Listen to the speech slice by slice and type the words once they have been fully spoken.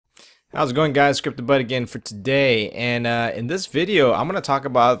How's it going, guys? Scripted Bud again for today. And in this video, I'm going to talk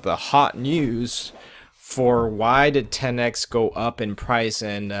about the hot news for why did 10x go up in price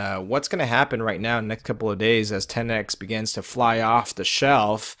and what's going to happen right now in the next couple of days as 10x begins to fly off the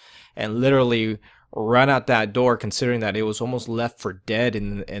shelf and literally run out that door, considering that it was almost left for dead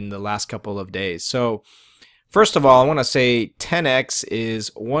in the last couple of days. So first of all, I want to say 10x is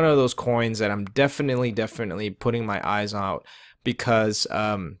one of those coins that I'm definitely putting my eyes out because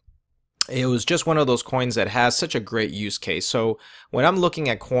it was just one of those coins that has such a great use case. So when I'm looking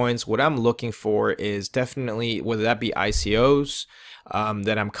at coins, what I'm looking for is definitely whether that be ICOs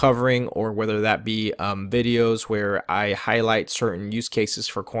that I'm covering, or whether that be videos where I highlight certain use cases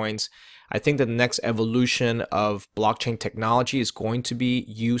for coins. I think that the next evolution of blockchain technology is going to be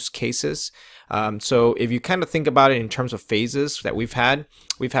use cases. So if you kind of think about it in terms of phases that we've had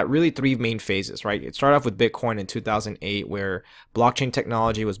really three main phases, right? It started off with Bitcoin in 2008, where blockchain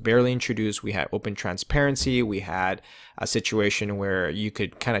technology was barely introduced. We had open transparency. We had a situation where you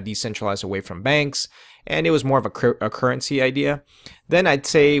could kind of decentralize away from banks, and it was more of a currency idea. Then I'd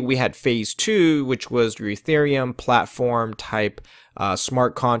say we had phase two, which was your Ethereum platform type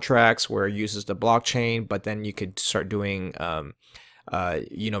smart contracts, where it uses the blockchain, but then you could start doing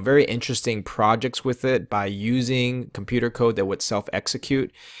very interesting projects with it by using computer code that would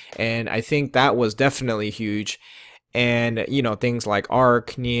self-execute. And I think that was definitely huge. And things like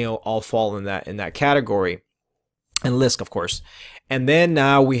Arc, Neo all fall in that category, and Lisk, of course. And then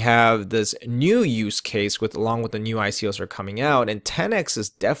now we have this new use case along with the new ICOs are coming out, and 10x is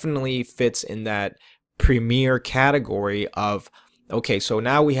definitely fits in that premier category of, okay, so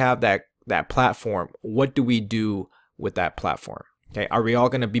now we have that platform. What do we do with that platform? Okay, are we all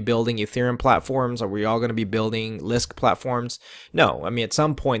going to be building Ethereum platforms? Are we all going to be building Lisk platforms? No, I mean, at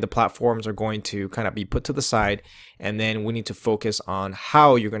some point the platforms are going to kind of be put to the side, and then we need to focus on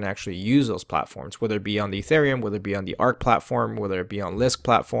how you're going to actually use those platforms, whether it be on the Ethereum, whether it be on the Arc platform, whether it be on Lisk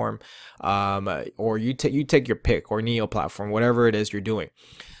platform, or you take your pick, or Neo platform, whatever it is you're doing.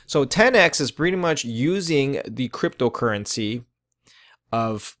 So 10x is pretty much using the cryptocurrency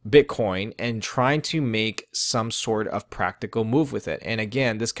of Bitcoin and trying to make some sort of practical move with it. And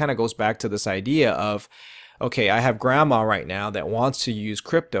again, this kind of goes back to this idea of, okay, I have grandma right now that wants to use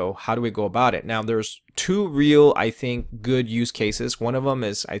crypto. How do we go about it? Now, there's two real, I think, good use cases. One of them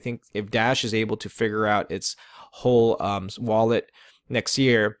is, I think, if Dash is able to figure out its whole wallet next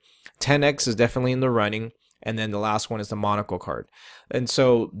year, 10x is definitely in the running. And then the last one is the Monaco card. And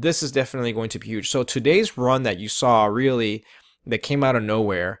so this is definitely going to be huge. So today's run that you saw really that came out of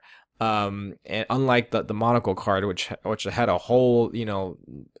nowhere, and unlike the Monaco card, which had a whole,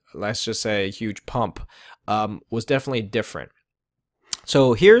 let's just say a huge pump, was definitely different.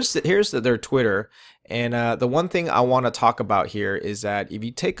 So here's their Twitter, and the one thing I want to talk about here is that if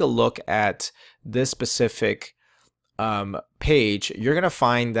you take a look at this specific page, you're gonna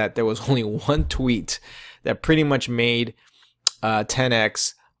find that there was only one tweet that pretty much made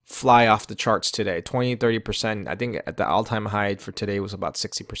 10x fly off the charts today. 20-30%. I think at the all-time high for today was about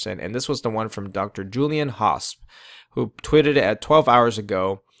 60%, and this was the one from Dr. Julian Hosp, who tweeted at 12 hours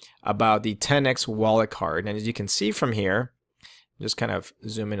ago about the 10x wallet card. And as you can see from here, just kind of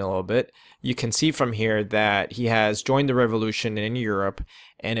zoom in a little bit, you can see from here that he has joined the revolution in Europe,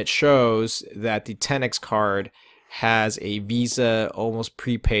 and it shows that the 10x card has a Visa almost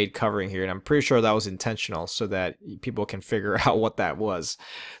prepaid covering here, and I'm pretty sure that was intentional so that people can figure out what that was.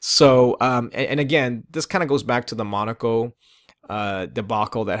 So and again, this kind of goes back to the Monaco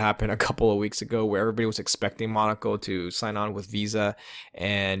debacle that happened a couple of weeks ago, where everybody was expecting Monaco to sign on with Visa,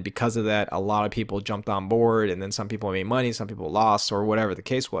 and because of that, a lot of people jumped on board, and then some people made money, some people lost, or whatever the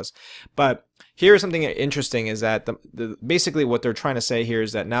case was. But here's something interesting, is that basically what they're trying to say here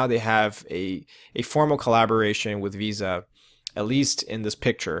is that now they have a formal collaboration with Visa, at least in this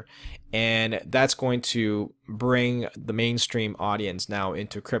picture, and that's going to bring the mainstream audience now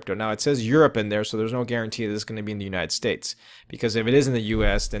into crypto. Now it says Europe in there, so there's no guarantee that it's going to be in the United States, because if it is in the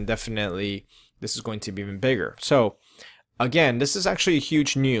US, then definitely this is going to be even bigger. So again, this is actually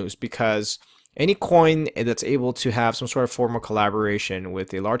huge news, because any coin that's able to have some sort of formal collaboration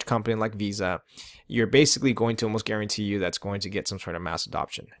with a large company like Visa, you're basically going to almost guarantee you that's going to get some sort of mass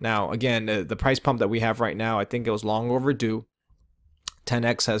adoption. Now, again, the price pump that we have right now, I think it was long overdue.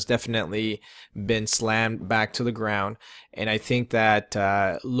 10x has definitely been slammed back to the ground, and I think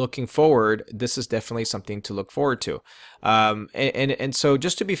that looking forward, this is definitely something to look forward to. And so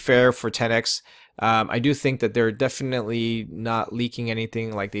just to be fair for 10x, I do think that they're definitely not leaking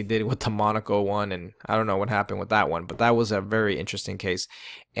anything like they did with the Monaco one, and I don't know what happened with that one, but that was a very interesting case,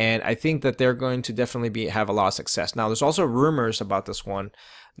 and I think that they're going to definitely have a lot of success. Now, there's also rumors about this one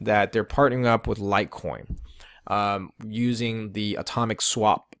that they're partnering up with Litecoin, using the atomic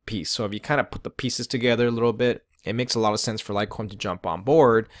swap piece. So if you kind of put the pieces together a little bit, it makes a lot of sense for Litecoin to jump on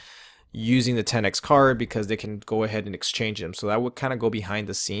board using the 10x card, because they can go ahead and exchange them. So that would kind of go behind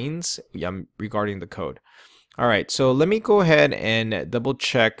the scenes regarding the code. All right, so let me go ahead and double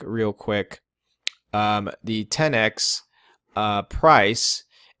check real quick the 10x price,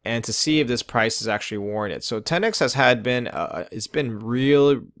 and to see if this price is actually warranted. So 10x has it's been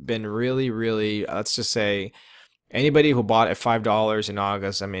really, let's just say, anybody who bought at $5 in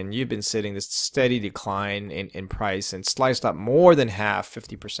August, I mean, you've been sitting this steady decline in price, and sliced up more than half,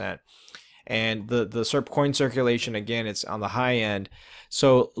 50%. And the SERP coin circulation, again, it's on the high end.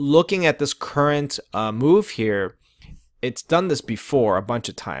 So looking at this current move here, it's done this before a bunch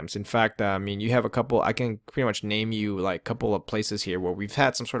of times. In fact, I mean, you have a couple, I can pretty much name you like a couple of places here where we've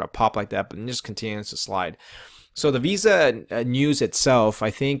had some sort of pop like that, but it just continues to slide. So the Visa news itself,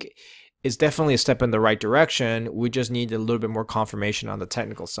 I think, is definitely a step in the right direction. We just need a little bit more confirmation on the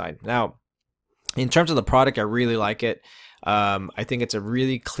technical side. Now, in terms of the product, I really like it. I think it's a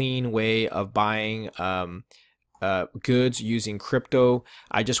really clean way of buying goods using crypto.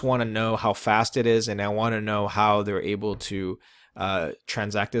 I just want to know how fast it is, and I want to know how they're able to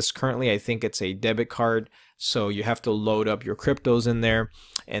transact this. Currently, I think it's a debit card, so you have to load up your cryptos in there,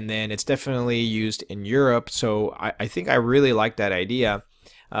 and then it's definitely used in Europe. So I think I really like that idea.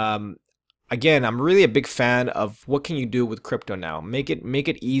 Again, I'm really a big fan of what can you do with crypto now. Make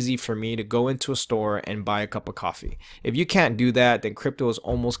it easy for me to go into a store and buy a cup of coffee. If you can't do that, then crypto is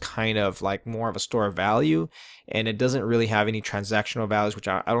almost kind of like more of a store of value, and it doesn't really have any transactional values, which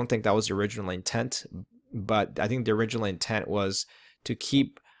I don't think that was the original intent. But I think the original intent was to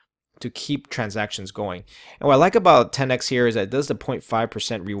keep transactions going. And what I like about 10x here is that it does the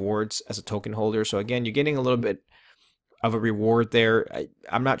 0.5% rewards as a token holder. So again, you're getting a little bit of a reward there.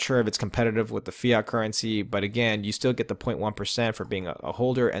 I'm not sure if it's competitive with the fiat currency, but again, you still get the 0.1% for being a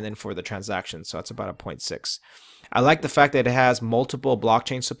holder, and then for the transaction, so that's about a 0.6. I like the fact that it has multiple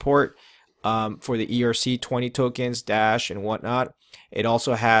blockchain support for the ERC20 tokens, Dash, and whatnot. It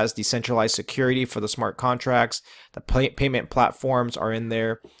also has decentralized security for the smart contracts. The payment platforms are in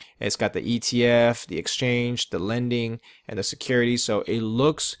there. It's got the ETF, the exchange, the lending, and the security. So it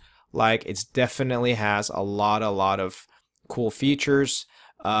looks like it definitely has a lot of cool features.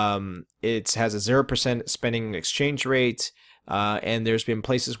 It has a 0% spending exchange rate, and there's been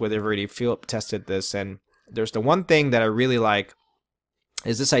places where they've already field tested this. And there's the one thing that I really like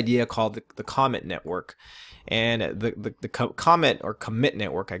is this idea called the Comet Network. And the Comet or Commit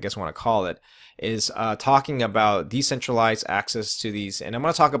Network, I guess I want to call it, is talking about decentralized access to these. And I'm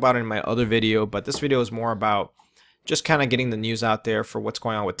going to talk about it in my other video, but this video is more about just kind of getting the news out there for what's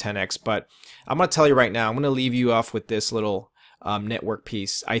going on with 10x. But I'm going to tell you right now, I'm going to leave you off with this little network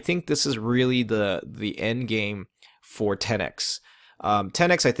piece. I think this is really the end game for 10x.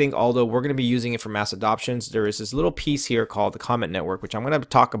 10x, I think, although we're going to be using it for mass adoptions, there is this little piece here called the Comet Network, which I'm going to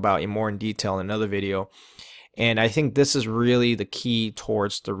talk about more in detail in another video. And I think this is really the key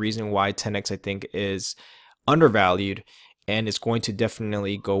towards the reason why 10x, I think, is undervalued, and it's going to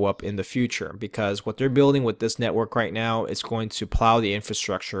definitely go up in the future, because what they're building with this network right now is going to plow the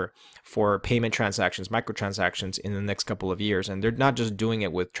infrastructure for payment transactions, microtransactions, in the next couple of years. And they're not just doing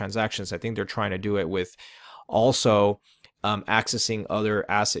it with transactions. I think they're trying to do it with also accessing other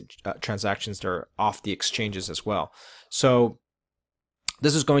asset transactions that are off the exchanges as well. So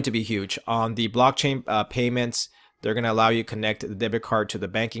this is going to be huge. On the blockchain payments, they're going to allow you to connect the debit card to the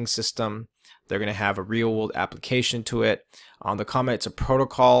banking system. They're going to have a real world application to it. On the Comet, it's a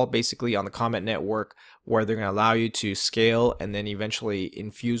protocol basically on the Comet network where they're going to allow you to scale and then eventually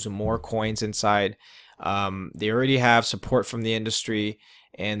infuse more coins inside. They already have support from the industry,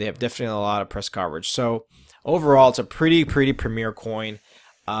 and they have definitely a lot of press coverage. So overall, it's a pretty premier coin.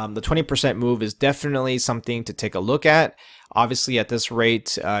 The 20% move is definitely something to take a look at. Obviously, at this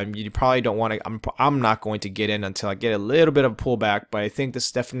rate, you probably don't want to. I'm not going to get in until I get a little bit of a pullback, but I think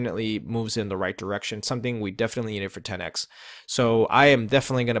this definitely moves in the right direction. Something we definitely needed for 10x. So I am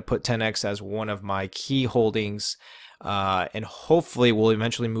definitely going to put 10x as one of my key holdings, and hopefully we'll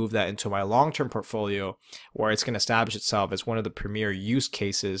eventually move that into my long-term portfolio, where it's going to establish itself as one of the premier use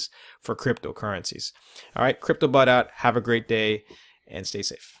cases for cryptocurrencies. All right, Crypto Bud out. Have a great day. and stay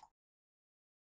safe.